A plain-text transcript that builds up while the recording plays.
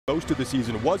most of the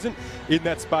season. Wasn't in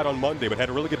that spot on Monday, but had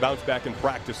a really good bounce back in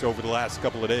practice over the last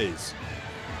couple of days.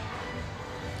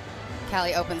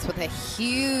 Callie opens with a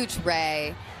huge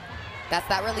ray. That's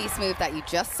that release move that you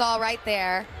just saw right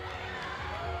there.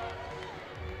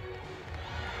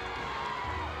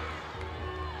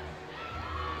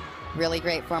 Really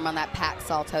great form on that pack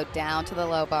salto down to the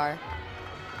low bar.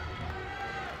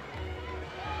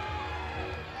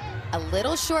 A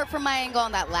little short from my angle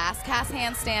on that last cast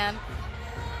handstand.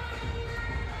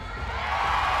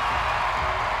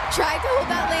 Tried to hold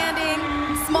that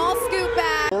landing. Small scoop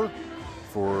back.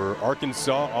 For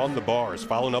Arkansas on the bars,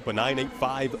 following up a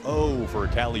 9.850 for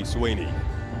Callie Sweeney.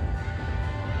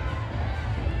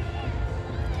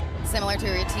 Similar to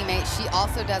her teammate, she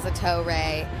also does a toe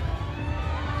ray.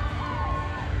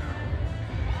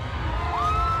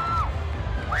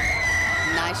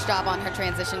 Nice job on her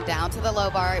transition down to the low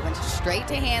bar. It went straight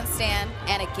to handstand,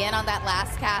 and again on that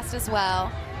last cast as well.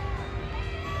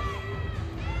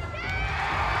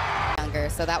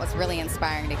 So that was really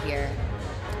inspiring to hear.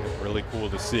 Really cool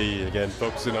to see. Again,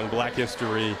 focusing on Black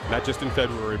history, not just in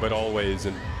February, but always.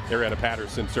 And Ariana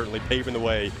Patterson certainly paving the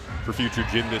way for future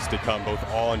gymnasts to come, both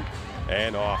on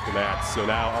and off the mats. So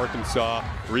now Arkansas,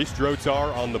 Reese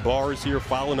Drotar on the bars here,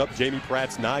 following up Jamie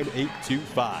Pratt's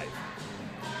 9.825.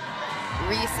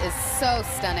 Reese is so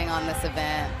stunning on this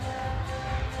event.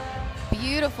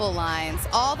 Beautiful lines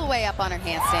all the way up on her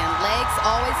handstand. Legs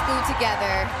always glued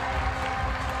together.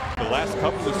 The last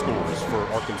couple of scores for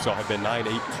Arkansas have been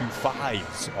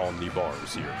 9.825s on the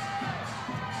bars here.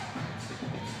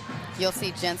 You'll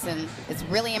see Jensen is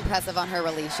really impressive on her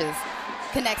releases.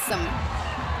 Connects them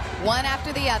one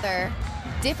after the other.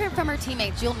 Different from her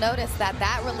teammates, you'll notice that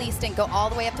that release didn't go all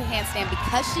the way up to handstand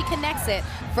because she connects it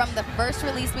from the first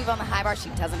release move on the high bar. She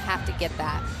doesn't have to get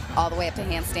that all the way up to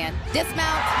handstand.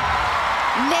 Dismount,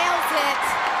 nails it.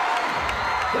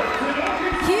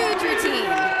 Huge routine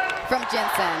from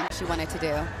Jensen, she wanted to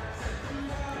do.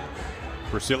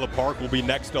 Priscilla Park will be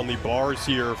next on the bars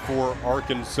here for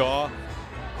Arkansas.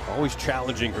 Always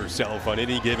challenging herself on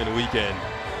any given weekend.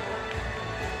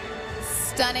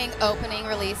 Stunning opening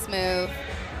release move.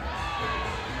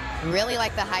 Really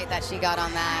like the height that she got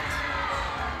on that.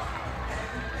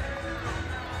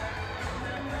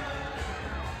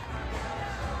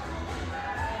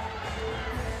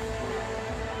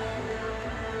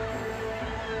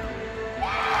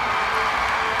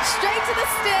 Straight to the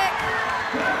stick.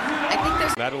 I think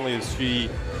there's not only is she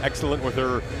excellent with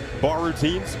her bar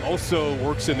routines, also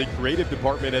works in the creative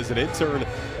department as an intern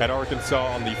at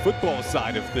Arkansas on the football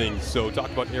side of things. So talk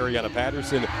about Ariana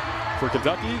Patterson for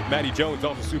Kentucky. Maddie Jones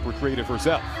also super creative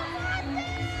herself.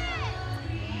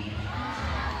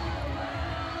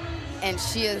 And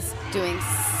she is doing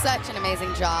such an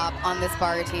amazing job on this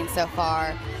bar routine so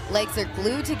far. Legs are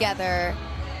glued together.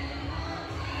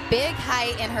 Big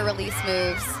height in her release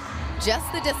moves.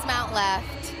 Just the dismount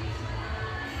left.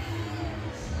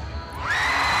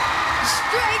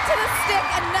 Straight to the stick,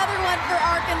 another